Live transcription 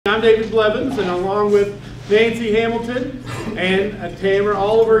I'm David Blevins, and along with Nancy Hamilton and Tamara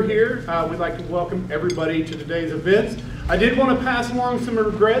Oliver here, we'd like to welcome everybody to today's events. I did want to pass along some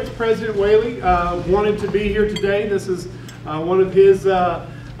regrets. President Whaley wanted to be here today. This is one of his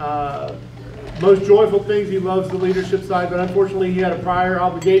most joyful things. He loves the leadership side, but unfortunately he had a prior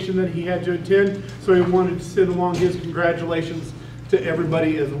obligation that he had to attend, so he wanted to send along his congratulations to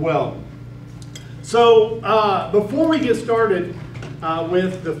everybody as well. So before we get started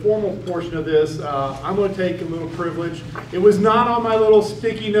with the formal portion of this, I'm going to take a little privilege. It was not on my little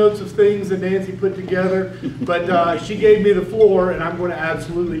sticky notes of things that Nancy put together, but she gave me the floor, and I'm going to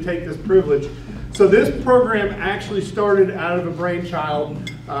absolutely take this privilege. So this program actually started out of a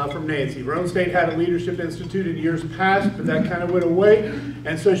brainchild from Nancy. Roane State had a leadership institute in years past, but that kind of went away,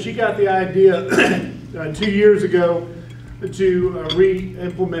 and so she got the idea 2 years ago to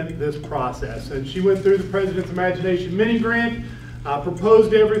re-implement this process. And she went through the President's Imagination mini grant,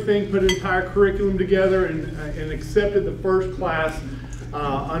 proposed everything, put an entire curriculum together, and accepted the first class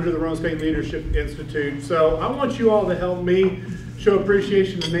under the Roane State Leadership Institute. So I want you all to help me show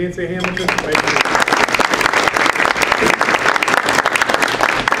appreciation to Nancy Hamilton for making it.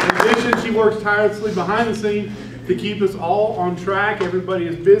 In addition, she works tirelessly behind the scenes to keep us all on track. Everybody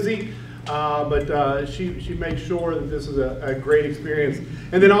is busy. But she makes sure that this is a great experience.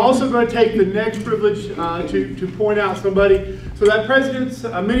 And then I'm also going to take the next privilege to point out somebody. So that President's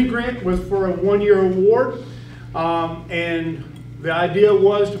mini grant was for a one-year award. And the idea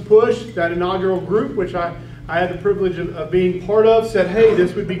was to push that inaugural group, which I had the privilege of being part of, said, hey,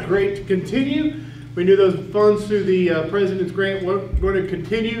 this would be great to continue. We knew those funds through the President's grant were going to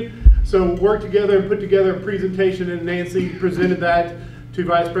continue. So worked together and put together a presentation, and Nancy presented that to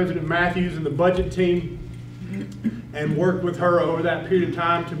Vice President Matthews and the budget team, and worked with her over that period of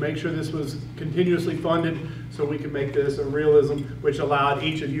time to make sure this was continuously funded so we could make this a realism, which allowed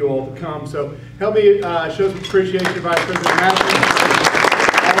each of you all to come. So help me show some appreciation to Vice President Matthews.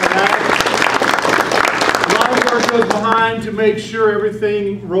 All of that. A lot of work goes behind to make sure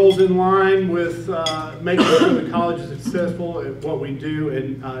everything rolls in line with making sure the college is successful at what we do,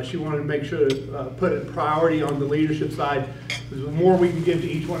 and she wanted to make sure to put a priority on the leadership side. The more we can give to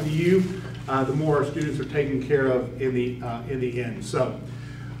each one of you, the more our students are taken care of in the end. So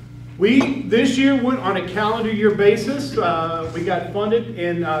we this year went on a calendar year basis. We got funded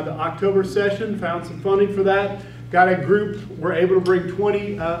in the October session, found some funding for that. Got a group. We're able to bring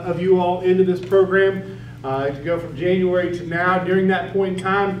 20 of you all into this program to go from January to now. During that point in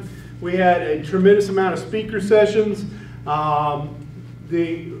time, we had a tremendous amount of speaker sessions.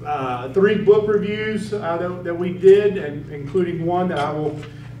 The 3 book reviews that we did, and including one that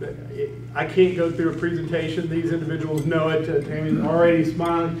I can't go through a presentation. These individuals know it. Tammy's already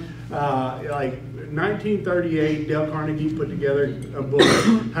smiling. Like 1938, Dale Carnegie put together a book,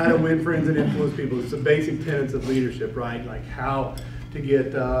 How to Win Friends and Influence People. It's the basic tenets of leadership, right? Like how to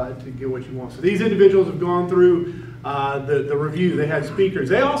get what you want. So these individuals have gone through the review. They had speakers.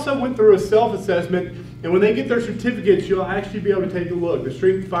 They also went through a self-assessment, and when they get their certificates, you'll actually be able to take a look. The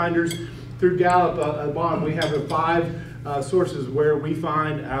Strength Finders through Gallup at the bottom, we have the 5 sources where we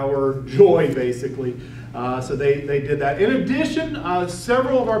find our joy, basically. So they did that. In addition,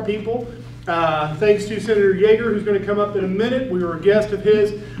 several of our people, thanks to Senator Yeager, who's going to come up in a minute, we were a guest of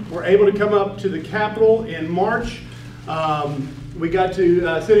his, were able to come up to the Capitol in March. We got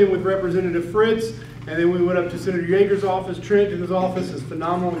to sit in with Representative Fritz, and then we went up to Senator Yeager's office. Trent in his office is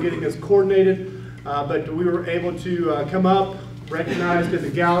phenomenal in getting us coordinated. But we were able to come up, recognized in the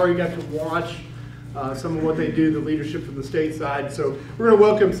gallery, got to watch some of what they do, the leadership from the state side. So we're going to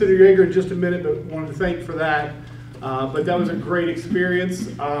welcome Senator Yeager in just a minute, but wanted to thank for that. But that was a great experience.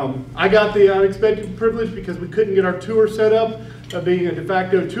 I got the unexpected privilege because we couldn't get our tour set up of being a de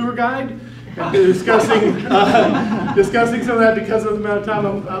facto tour guide. And discussing some of that because of the amount of time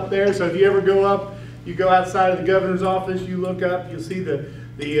I'm up there. So if you ever go up, you go outside of the governor's office, you look up, you'll see the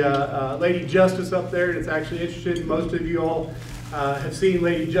Lady Justice up there, and it's actually interesting. Most of you all have seen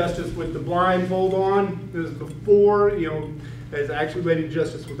Lady Justice with the blindfold on. This is before, there's actually Lady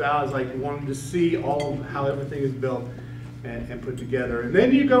Justice without. It's like wanting to see all of how everything is built and put together. And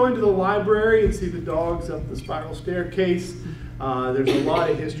then you go into the library and see the dogs up the spiral staircase. There's a lot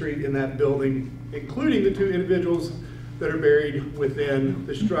of history in that building, including the 2 individuals that are buried within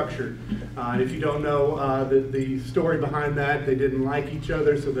the structure. And if you don't know the story behind that, they didn't like each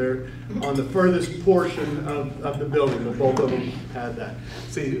other, so they're on the furthest portion of the building, but both of them had that.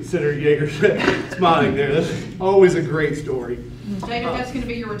 See Senator Yeager smiling there. That's always a great story. David, that's going to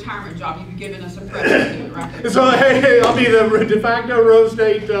be your retirement job. You've given us a present to it right there. So hey, I'll be the de facto Roane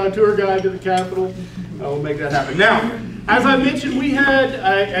State tour guide to the Capitol. We'll make that happen. Now, As I mentioned, we had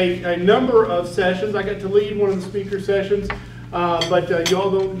a number of sessions. I got to lead one of the speaker sessions, but y'all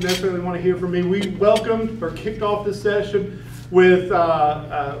don't necessarily want to hear from me. We welcomed or kicked off this session with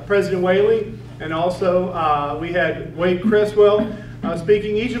President Whaley, and also we had Wade Cresswell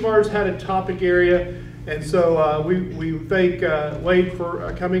speaking. Each of ours had a topic area, and so we thank Wade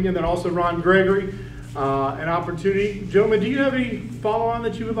for coming, and then also Ron Gregory. An opportunity. Gentlemen, do you have any follow-on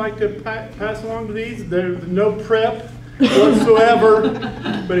that you would like to pass along to these? There's no prep whatsoever,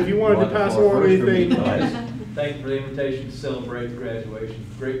 but if you wanted to pass along anything. Thank you for the invitation to celebrate graduation.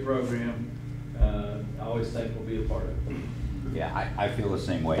 Great program. I always think we'll be a part of it. Yeah, I feel the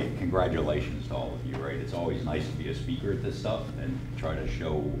same way. Congratulations to all of you, right? It's always nice to be a speaker at this stuff and try to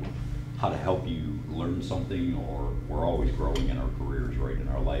show how to help you learn something, or we're always growing in our careers, right, in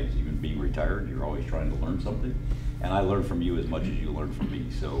our lives. Even being retired, you're always trying to learn something. And I learn from you as much as you learn from me.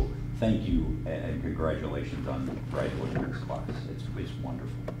 So thank you and congratulations on graduating this class. It's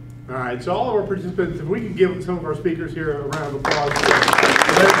wonderful. All right, so all of our participants, if we can give some of our speakers here a round of applause.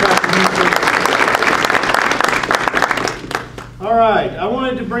 All right, I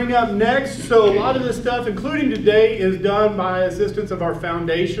wanted to bring up next, so a lot of this stuff, including today, is done by assistance of our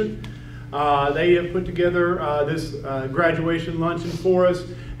foundation. They have put together this graduation luncheon for us.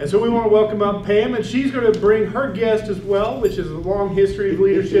 And so we want to welcome up Pam, and she's going to bring her guest as well, which is a long history of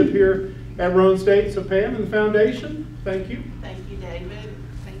leadership here at Roane State. So Pam and the foundation, thank you. Thank you, David.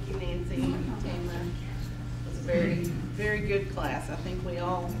 Thank you, Nancy and Tamara. It was a very, very good class. I think we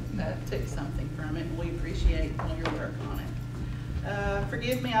all took something from it, and we appreciate all your work on it.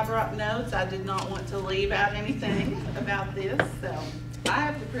 Forgive me, I brought notes. I did not want to leave out anything about this, so I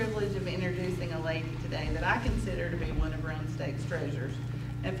have the privilege of introducing a lady today that I consider to be one of Roane State's treasures.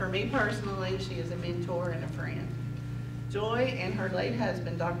 And for me personally, she is a mentor and a friend. Joy and her late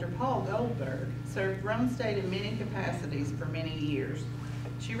husband, Dr. Paul Goldberg, served Roane State in many capacities for many years.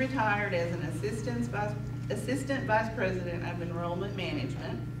 She retired as an assistant vice president of enrollment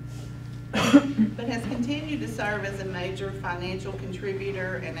management, but has continued to serve as a major financial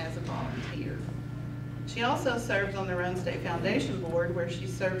contributor and as a volunteer. She also serves on the Roane State Foundation Board, where she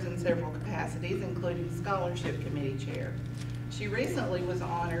serves in several capacities, including Scholarship Committee Chair. She recently was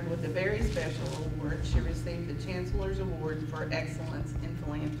honored with a very special award. She received the Chancellor's Award for Excellence in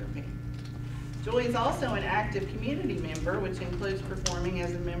Philanthropy. Joy is also an active community member, which includes performing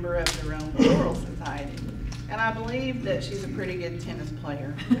as a member of the Roane Floral Society. And I believe that she's a pretty good tennis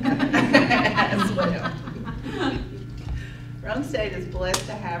player as well. Roane State is blessed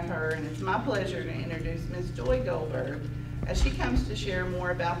to have her, and it's my pleasure to introduce Ms. Joy Goldberg as she comes to share more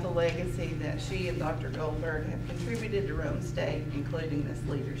about the legacy that she and Dr. Goldberg have contributed to Roane State, including this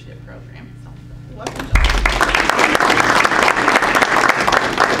leadership program. So, welcome, Joy.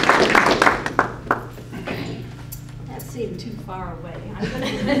 That seemed too far away. I'm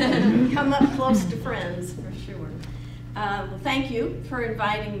going to come up close to friends for sure. Well, thank you for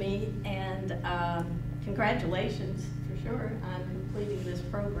inviting me, and congratulations for sure on completing this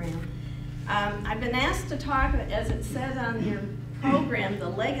program. I've been asked to talk, as it says on your program, the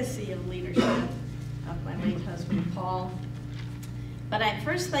legacy of leadership of my late husband, Paul. But I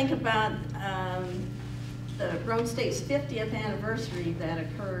first think about the Roane State's 50th anniversary that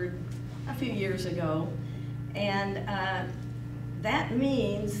occurred a few years ago. And that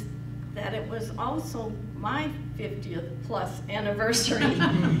means that it was also my 50th plus anniversary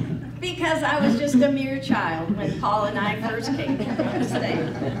because I was just a mere child when Paul and I first came to Roane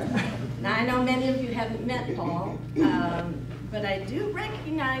State. Now, I know many of you haven't met Paul, but I do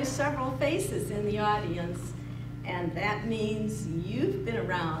recognize several faces in the audience, and that means you've been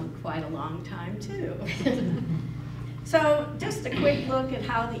around quite a long time, too. So, just a quick look at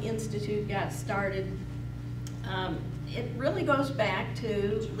how the Institute got started. It really goes back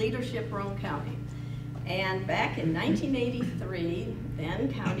to Leadership Roane County. And back in 1983,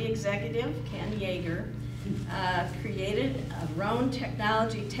 then County Executive Ken Yeager created a Roane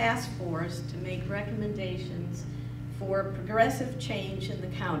Technology Task Force to make recommendations for progressive change in the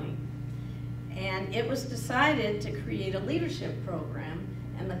county. And it was decided to create a leadership program,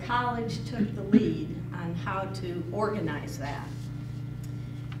 and the college took the lead on how to organize that.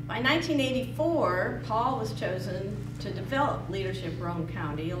 By 1984, Paul was chosen to develop Leadership Roane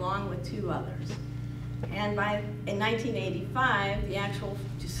County along with two others. And in 1985, the actual,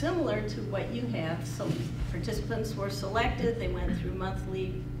 similar to what you have, so participants were selected, they went through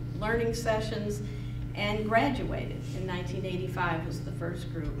monthly learning sessions and graduated. In 1985 was the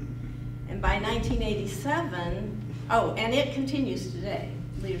first group. And by 1987, and it continues today,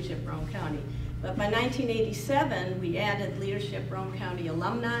 Leadership Roane County. But by 1987, we added Leadership Roane County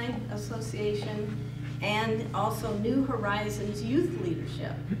Alumni Association and also New Horizons Youth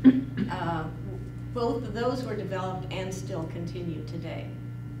Leadership. Both of those were developed and still continue today.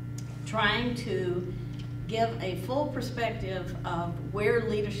 Trying to give a full perspective of where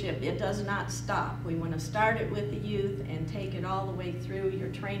leadership, it does not stop. We want to start it with the youth and take it all the way through your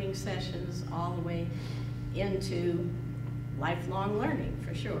training sessions, all the way into lifelong learning,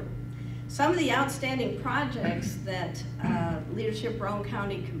 for sure. Some of the outstanding projects that Leadership Roane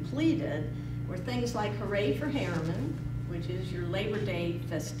County completed were things like Hooray for Harriman, which is your Labor Day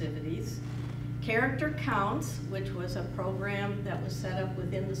festivities, Character Counts, which was a program that was set up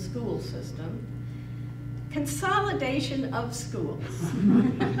within the school system, consolidation of schools.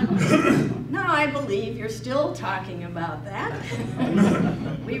 Now I believe you're still talking about that.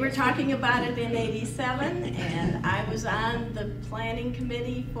 We were talking about it in '87, and I was on the planning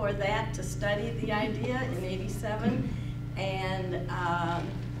committee for that to study the idea in '87, and a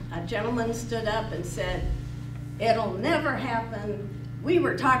gentleman stood up and said, "It'll never happen. We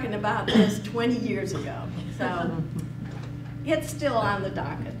were talking about this 20 years ago." So it's still on the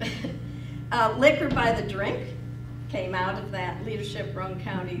docket. Liquor by the Drink came out of that Leadership Roane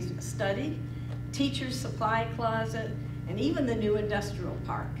County's study, Teacher's Supply Closet, and even the new industrial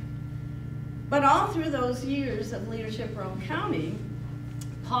park. But all through those years of Leadership Roane County,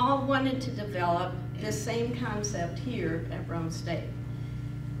 Paul wanted to develop this same concept here at Roane State.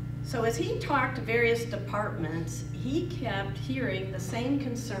 So as he talked to various departments, he kept hearing the same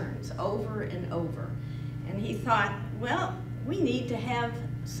concerns over and over. And he thought, well, we need to have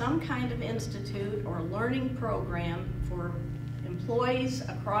some kind of institute or learning program for employees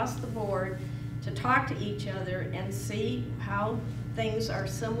across the board to talk to each other and see how things are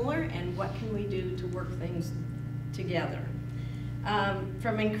similar and what can we do to work things together.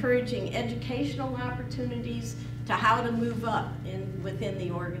 From encouraging educational opportunities to how to move up within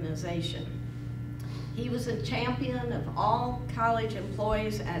the organization. He was a champion of all college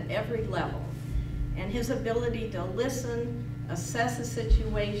employees at every level, and his ability to listen, assess a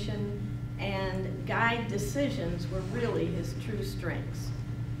situation, and guide decisions were really his true strengths.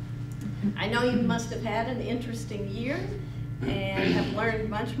 I know you must have had an interesting year and have learned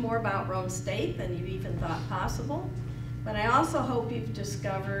much more about Roane State than you even thought possible, but I also hope you've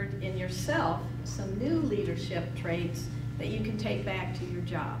discovered in yourself some new leadership traits that you can take back to your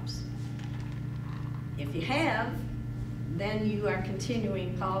jobs. If you have, then you are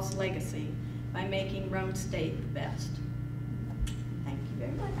continuing Paul's legacy by making Roane State the best. Thank you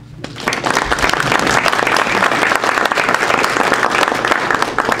very much.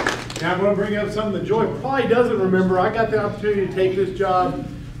 Now I'm going to bring up something that Joy probably doesn't remember. I got the opportunity to take this job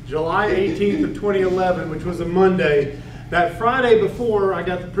July 18th of 2011, which was a Monday. That Friday before, I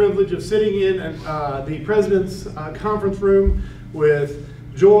got the privilege of sitting in the President's conference room with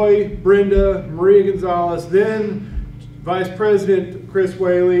Joy, Brenda, Maria Gonzalez, then Vice President Chris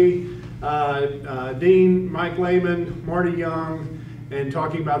Whaley, Dean Mike Lehman, Marty Young, and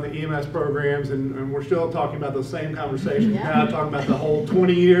talking about the EMS programs, and we're still talking about the same conversation. Yeah. Now talking about the whole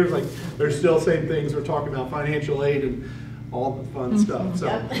 20 years, like there's still same things. We're talking about financial aid and all the fun stuff. So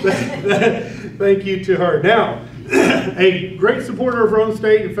thank you to her. Now, a great supporter of Roane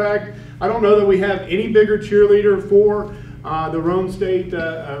State. In fact, I don't know that we have any bigger cheerleader for the Roane State,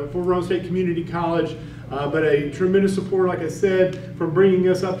 for Roane State Community College, but a tremendous supporter, like I said, from bringing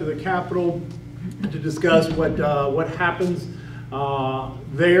us up to the Capitol to discuss what happens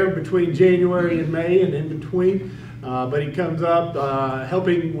there between January and May and in between. But he comes up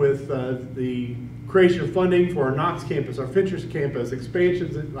helping with the creation of funding for our Knox campus, our Fentress campus,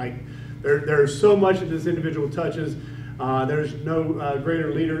 expansions, like there's so much that this individual touches. There's no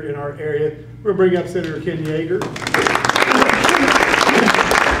greater leader in our area. We're going to bring up Senator Ken Yeager.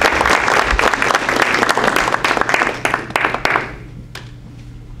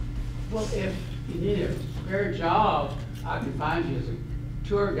 Well, if you need a spare job, I can find you as a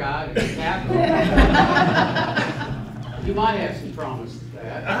tour guide at the Capitol. You might have some promise to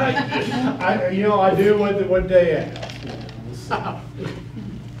that. I do what they ask.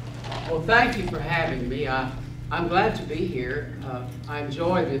 Well, thank you for having me. I'm glad to be here. I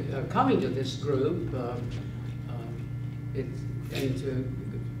enjoy coming to this group and to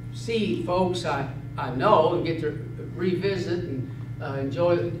see folks I know and get to revisit and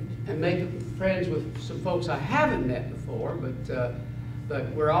enjoy and make friends with some folks I haven't met before. But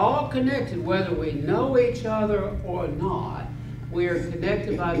we're all connected, whether we know each other or not. We are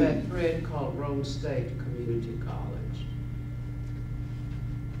connected by that thread called Roane State Community College.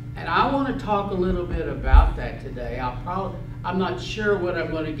 And I want to talk a little bit about that today. I'm not sure what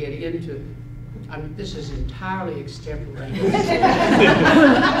I'm going to get into. This is entirely extemporaneous.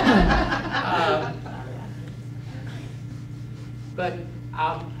 but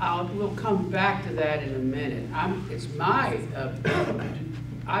we'll come back to that in a minute.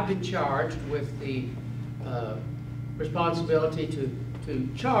 I've been charged with the responsibility to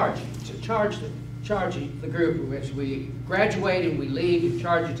charge the group as we graduate and we leave, and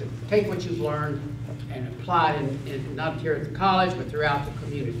charge you to take what you've learned and apply it not here at the college, but throughout the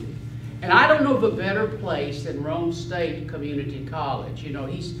community. And I don't know of a better place than Roane State Community College. You know,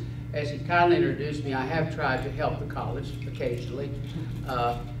 as he kindly introduced me, I have tried to help the college occasionally,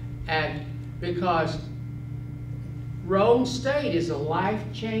 and because Roane State is a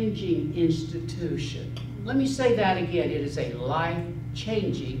life-changing institution. Let me say that again, it is a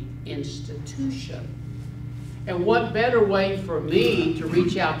life-changing institution. And what better way for me to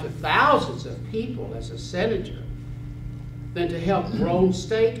reach out to thousands of people as a senator than to help Roane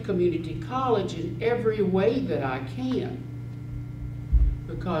State Community College in every way that I can.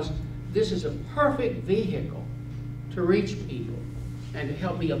 Because this is a perfect vehicle to reach people and to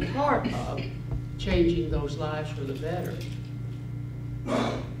help be a part of changing those lives for the better.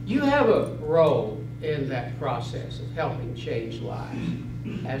 You have a role in that process of helping change lives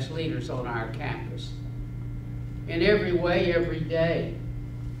as leaders on our campus. In every way, every day.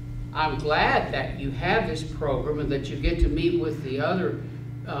 I'm glad that you have this program and that you get to meet with the other,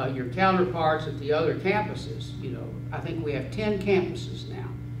 your counterparts at the other campuses. You know, I think we have 10 campuses now.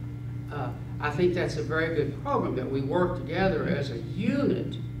 I think that's a very good program that we work together as a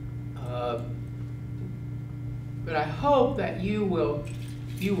unit. But I hope that you will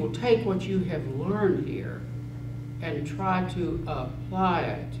take what you have learned here and try to apply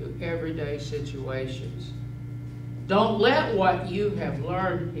it to everyday situations. Don't let what you have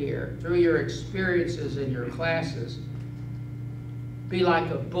learned here through your experiences in your classes be like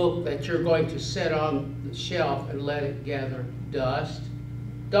a book that you're going to set on the shelf and let it gather dust.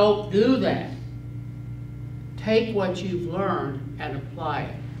 Don't do that. Take what you've learned and apply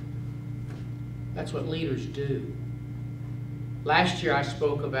it. That's what leaders do. Last year I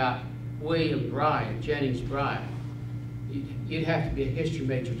spoke about William Bryan, Jennings Bryan. You'd have to be a history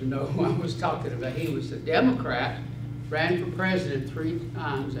major to know who I was talking about. He was a Democrat, ran for president 3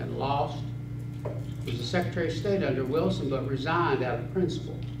 times and lost. He was the Secretary of State under Wilson, but resigned out of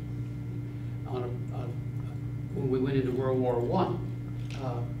principle when we went into World War I.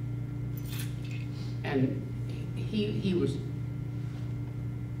 And he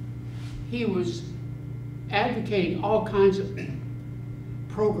was advocating all kinds of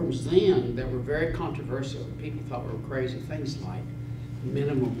programs then that were very controversial. People thought were crazy. Things like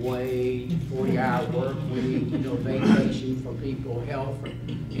minimum wage, 40-hour work week, you know, vacation for people, health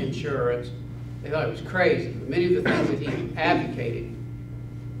insurance. They thought it was crazy. But many of the things that he advocated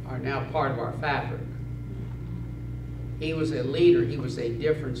are now part of our fabric. He was a leader. He was a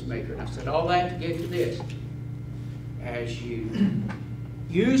difference maker. And I said all that to get to this. As you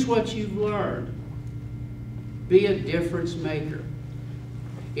use what you've learned, be a difference maker.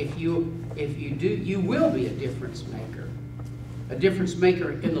 If you do, you will be a difference maker. A difference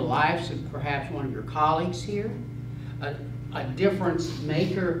maker in the lives of perhaps one of your colleagues here. A difference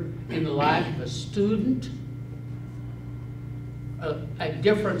maker in the life of a student. A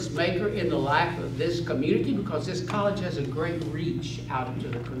difference maker in the life of this community, because this college has a great reach out into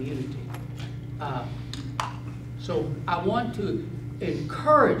the community. So I want to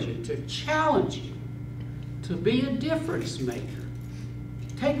encourage you, to challenge you, to be a difference maker.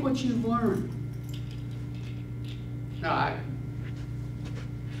 Take what you've learned. Now,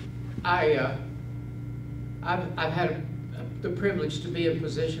 I've had the privilege to be in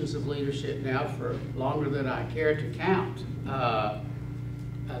positions of leadership now for longer than I care to count.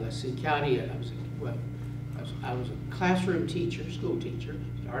 Let's see, county. I was a classroom teacher, school teacher.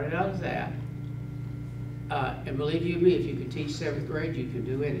 Started out as that. And believe you me, if you could teach 7th grade, you can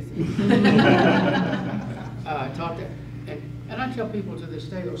do anything. I taught that. And I tell people to this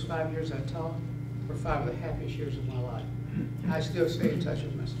day, those 5 years I taught were 5 of the happiest years of my life. I still stay in touch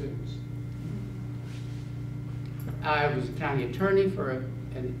with my students. I was a county attorney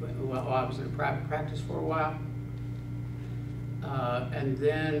while I was in a private practice for a while. And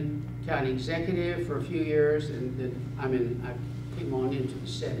then county executive for a few years, and then I came on into the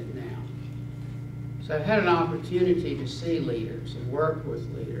Senate now. So I've had an opportunity to see leaders and work with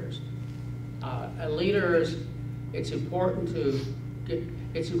leaders. Leaders, it's important to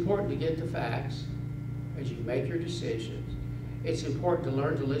get the facts as you make your decisions. It's important to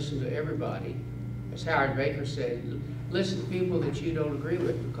learn to listen to everybody. As Howard Baker said, listen to people that you don't agree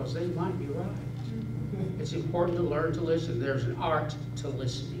with because they might be right. It's important to learn to listen. There's an art to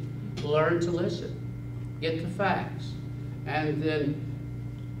listening. Learn to listen. Get the facts. And then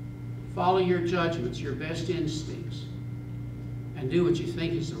follow your judgments, your best instincts. and do what you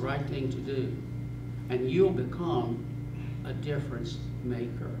think is the right thing to do, and you'll become a difference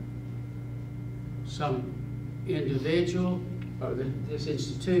maker. Some individual or this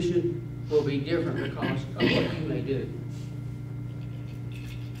institution will be different because of what you may do.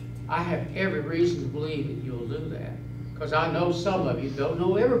 I have every reason to believe that you'll do that, because I know some of you, don't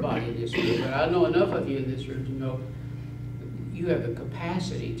know everybody in this room, but I know enough of you in this room to know you have the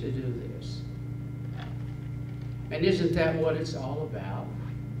capacity to do this. And isn't that what it's all about?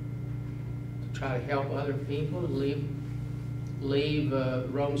 To try to help other people and leave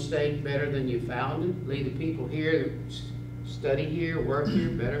Rome State better than you found it, leave the people here that study here, work here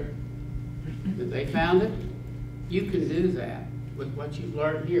better than they found it. You can do that with what you've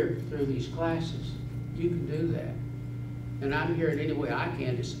learned here through these classes. You can do that. And I'm here in any way I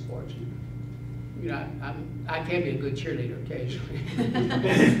can to support you. You know, I can be a good cheerleader occasionally.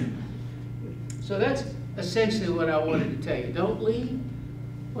 So that's essentially what I wanted to tell you. Don't leave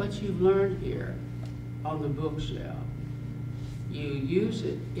what you've learned here on the bookshelf. You use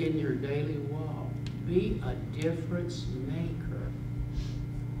it in your daily walk. Be a difference maker.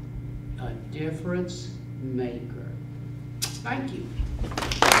 A difference maker. Thank you.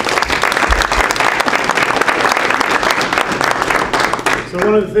 So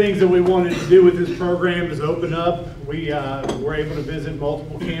one of the things that we wanted to do with this program is open up. We were able to visit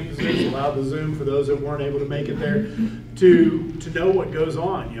multiple campuses, allow the Zoom for those that weren't able to make it there, to know what goes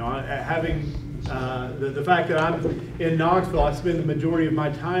on. You know, having the fact that I'm in Knoxville, I spend the majority of my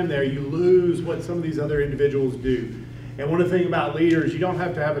time there, you lose what some of these other individuals do. And one of the things about leaders, you don't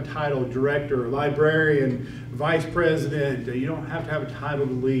have to have a title, director, librarian, vice president. You don't have to have a title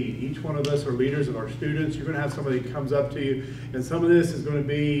to lead. Each one of us are leaders of our students. You're going to have somebody that comes up to you, and some of this is going to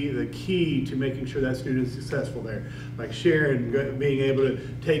be the key to making sure that student is successful there. Like Sharon being able to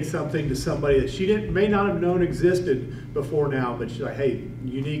take something to somebody that she may not have known existed before now, but she's like, hey,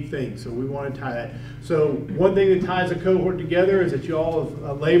 unique thing. So we want to tie that. So one thing that ties a cohort together is that you all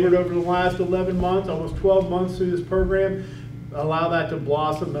have labored over the last 11 months, almost 12 months through this program. Allow that to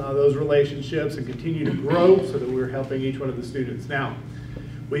blossom, those relationships, and continue to grow so that we're helping each one of the students. Now,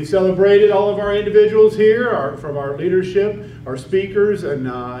 we've celebrated all of our individuals here, from our leadership, our speakers, and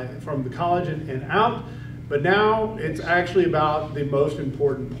from the college and out. But now it's actually about the most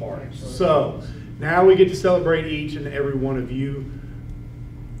important part. So now we get to celebrate each and every one of you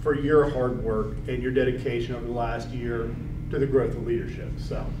for your hard work and your dedication over the last year to the growth of leadership.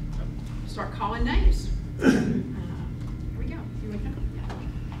 So Start calling names.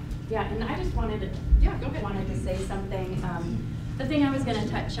 Yeah, and I just wanted to, Go ahead. wanted to say something. The thing I was going to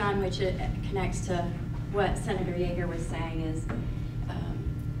touch on, which it connects to what Senator Yeager was saying, is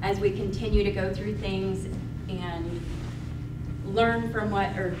as we continue to go through things and learn from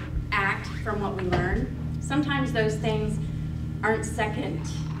what, or act from what we learn, sometimes those things aren't secondhand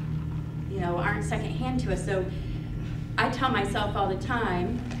to us. So I tell myself all the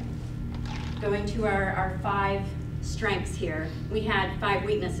time, going to our 5 strengths here, we had 5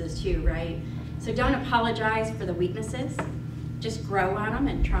 weaknesses too, right? So don't apologize for the weaknesses, just grow on them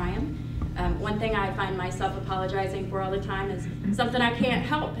and try them. One thing I find myself apologizing for all the time is something I can't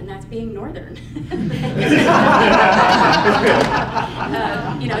help, and that's being Northern.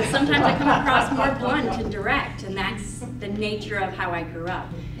 You know, sometimes I come across more blunt and direct, and that's the nature of how I grew up.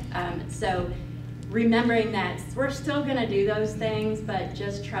 So remembering that we're still going to do those things, but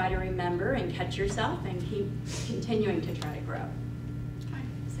just try to remember and catch yourself and keep continuing to try to grow.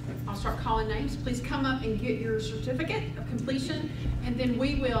 I'll start calling names. Please come up and get your certificate of completion, and then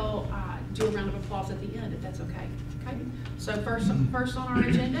we will do a round of applause at the end, if that's okay. Okay. So first on our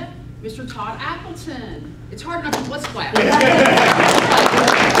agenda, Mr. Todd Appleton. It's hard enough. Let's clap.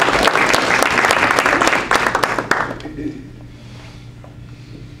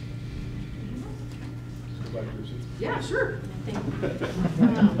 Yeah, sure.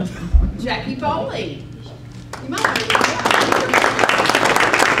 Jackie Bowley. You might want to do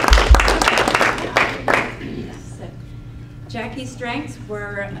So, Jackie's strengths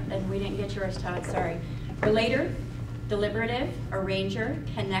were, and we didn't get yours, Todd, sorry, relator, deliberative, arranger,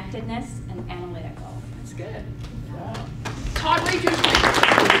 connectedness, and analytical. That's good. Todd, read your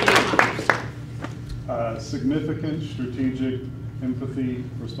strengths. Significant, strategic, empathy,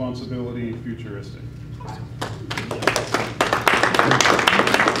 responsibility, futuristic.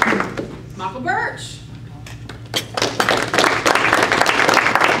 Michael Birch.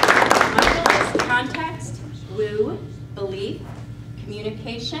 Michael is context, woo, belief,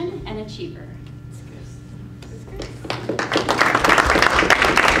 communication, and achiever.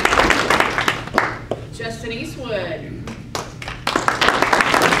 Justin Eastwood.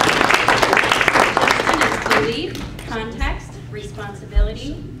 Justin is belief, context,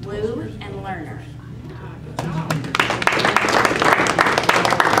 responsibility, woo, and learner.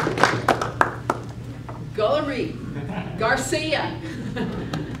 Gullery, Garcia.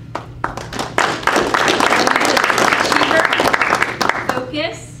 Achiever,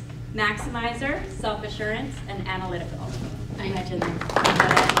 focus, maximizer, self-assurance, and analytical. Imagine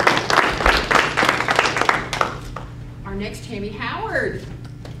Our next, Tammy Howard.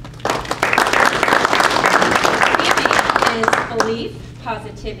 Tammy is belief,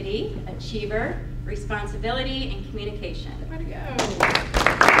 positivity, achiever, responsibility, and communication. Way to go.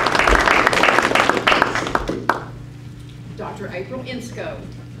 Dr. April Insco.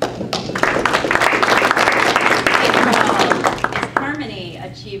 April is harmony,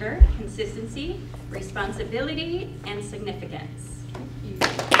 achiever, consistency, responsibility, and significance.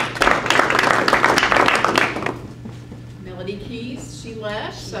 Melody Keys, she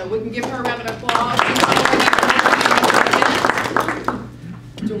left, so we can give her a round of applause.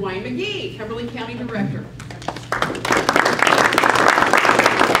 Dwayne McGee, Cumberland County Director.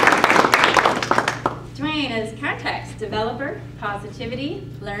 Dwayne is context, developer, positivity,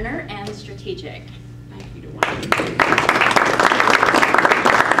 learner, and strategic. Thank you, Dwayne.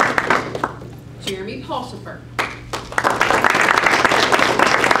 Jeremy Pulsifer.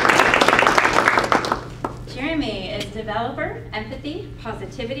 Jeremy is developer, empathy,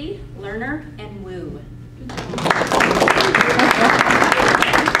 positivity, learner, and woo.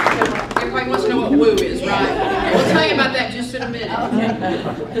 Everybody wants to know what woo is, right? We'll tell you about that just in a minute.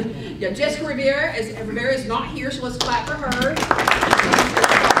 Yeah, Jessica Rivera is not here, so let's clap for her.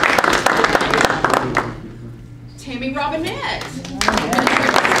 Tammy Robinette.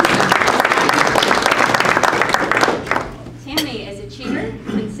 Tammy is achiever,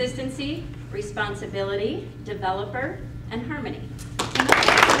 consistency, responsibility, developer, and harmony.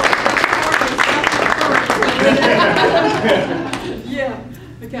 Yeah.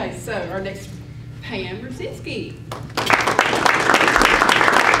 Okay, so our next, Pam Rosicki.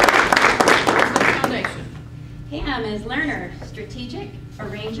 Foundation. Pam is learner, strategic,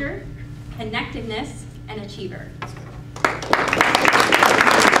 arranger, connectedness, and achiever.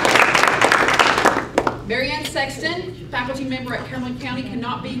 Marianne Sexton, faculty member at Cumberland County,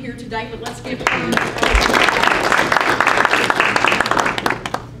 cannot be here today, but let's give her.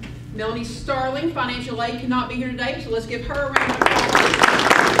 Melanie Starling, financial aid, cannot be here today, so let's give her a round of applause.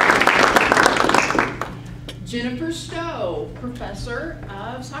 Jennifer Stowe, professor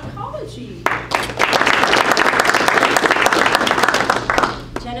of psychology.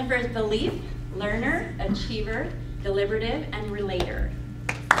 Jennifer's belief, learner, achiever, deliberative, and relator.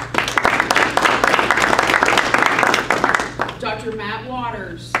 Dr. Matt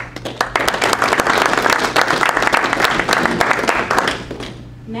Waters.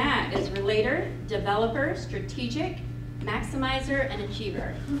 Matt is relator, developer, strategic, maximizer, and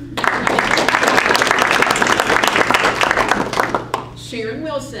achiever. Sharon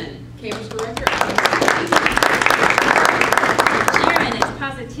Wilson, campus director. Sharon is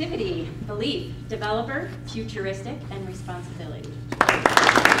positivity, belief, developer, futuristic, and responsibility.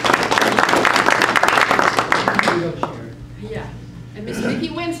 Yeah. And Miss Vicki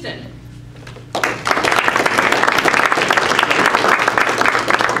Winston.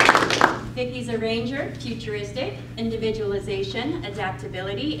 Vicki's a ranger, futuristic, individualization,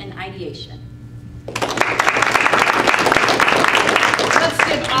 adaptability, and ideation. Let's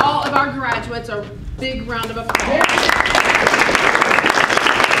give all of our graduates a big round of applause.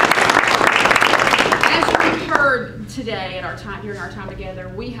 As we've heard today at our time, during our time together,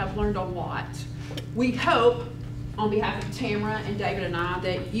 we have learned a lot. We hope, on behalf of Tamara and David and I,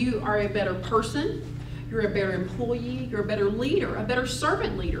 that you are a better person, you're a better employee, you're a better leader, a better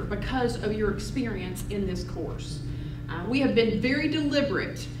servant leader because of your experience in this course. We have been very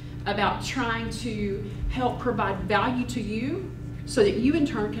deliberate about trying to help provide value to you so that you in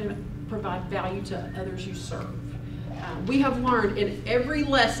turn can provide value to others you serve. We have learned in every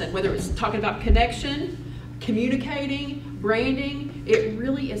lesson, whether it's talking about connection, communicating, branding, it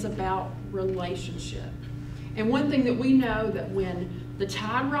really is about relationship. And one thing that we know that when the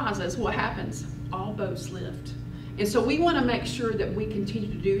tide rises, what happens? All boats lift. And so we want to make sure that we continue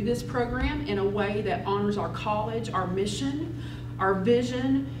to do this program in a way that honors our college, our mission, our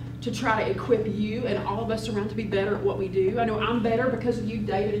vision, to try to equip you and all of us around to be better at what we do. I know I'm better because of you,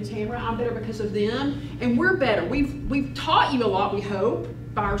 David and Tamara. I'm better because of them. And we're better. We've taught you a lot, we hope,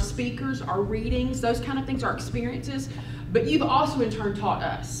 by our speakers, our readings, those kind of things, our experiences. But you've also in turn taught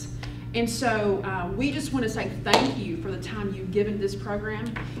us. And so we just want to say thank you for the time you've given this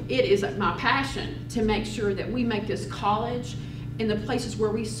program. It is my passion to make sure that we make this college and the places where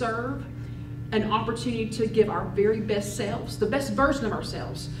we serve an opportunity to give our very best selves, the best version of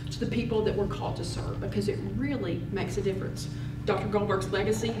ourselves, to the people that we're called to serve, because it really makes a difference. Dr. Goldberg's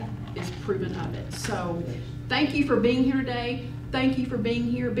legacy is proven of it. So thank you for being here today. Thank you for being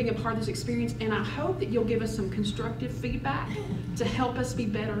here, being a part of this experience, and I hope that you'll give us some constructive feedback to help us be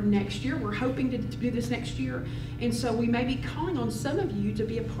better next year. We're hoping to do this next year, and so we may be calling on some of you to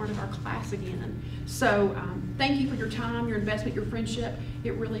be a part of our class again. So thank you for your time, your investment, your friendship.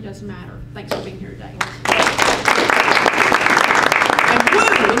 It really does matter. Thanks for being here today. And woo,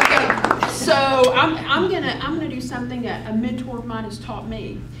 let's go. So I'm gonna do something that a mentor of mine has taught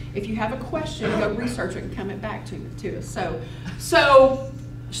me. If you have a question, go research it and come it back to us. So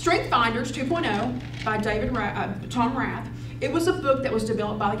Strength Finders 2.0 by Tom Rath. It was a book that was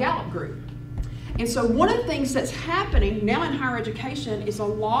developed by the Gallup Group. And so one of the things that's happening now in higher education is a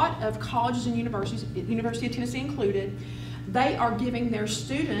lot of colleges and universities, University of Tennessee included, they are giving their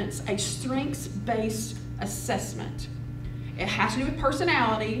students a strengths-based assessment. It has to do with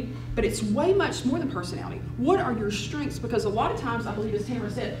personality, but it's way much more than personality. What are your strengths? Because a lot of times, I believe as Tamara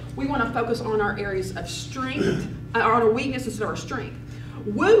said, we want to focus on our areas of strength, or on our weakness instead of our strength.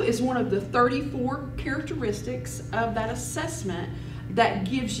 Woo is one of the 34 characteristics of that assessment that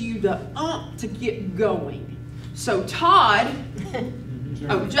gives you the to get going. So Todd,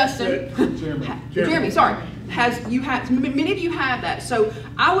 Jeremy, sorry. Many of you have that. So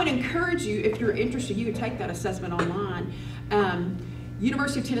I would encourage you, if you're interested, you could take that assessment online.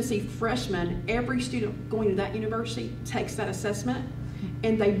 University of Tennessee freshmen, every student going to that university takes that assessment,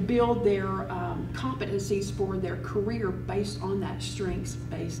 and they build their competencies for their career based on that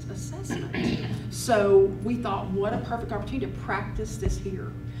strengths-based assessment. So we thought, what a perfect opportunity to practice this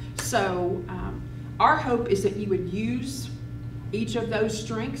here. So our hope is that you would use each of those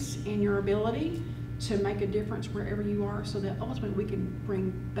strengths in your ability to make a difference wherever you are, so that ultimately we can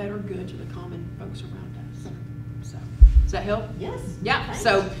bring better good to the common folks around us. So does that help? Yes. Yeah. Thanks.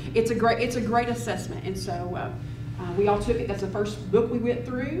 So it's a great assessment, and so we all took it. That's the first book we went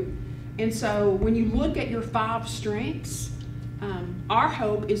through, and so when you look at your 5 strengths, our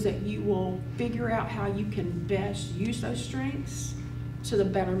hope is that you will figure out how you can best use those strengths to the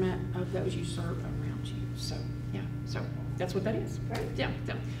betterment of those you serve around you. So yeah. So that's what that is. Great. Yeah.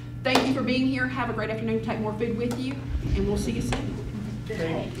 So thank you for being here. Have a great afternoon. Take more food with you, and we'll see you soon.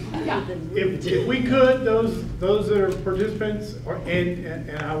 Yeah. If we could, those that are participants,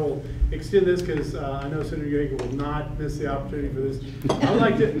 and I will extend this because I know Senator Yeager will not miss the opportunity for this. I'd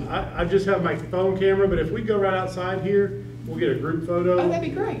like to, I just have my phone camera, but if we go right outside here, we'll get a group photo. Oh, that'd be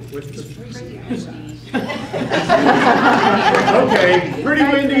great. With okay, pretty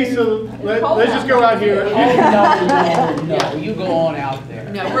windy, so let's just go out here. Oh, no, you go on out there.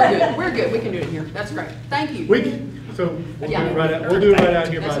 No, we're good. We're good. We can do it here. That's great. Thank you. We'll do it right out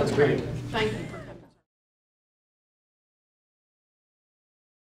here by the That sounds great. screen. Thank you.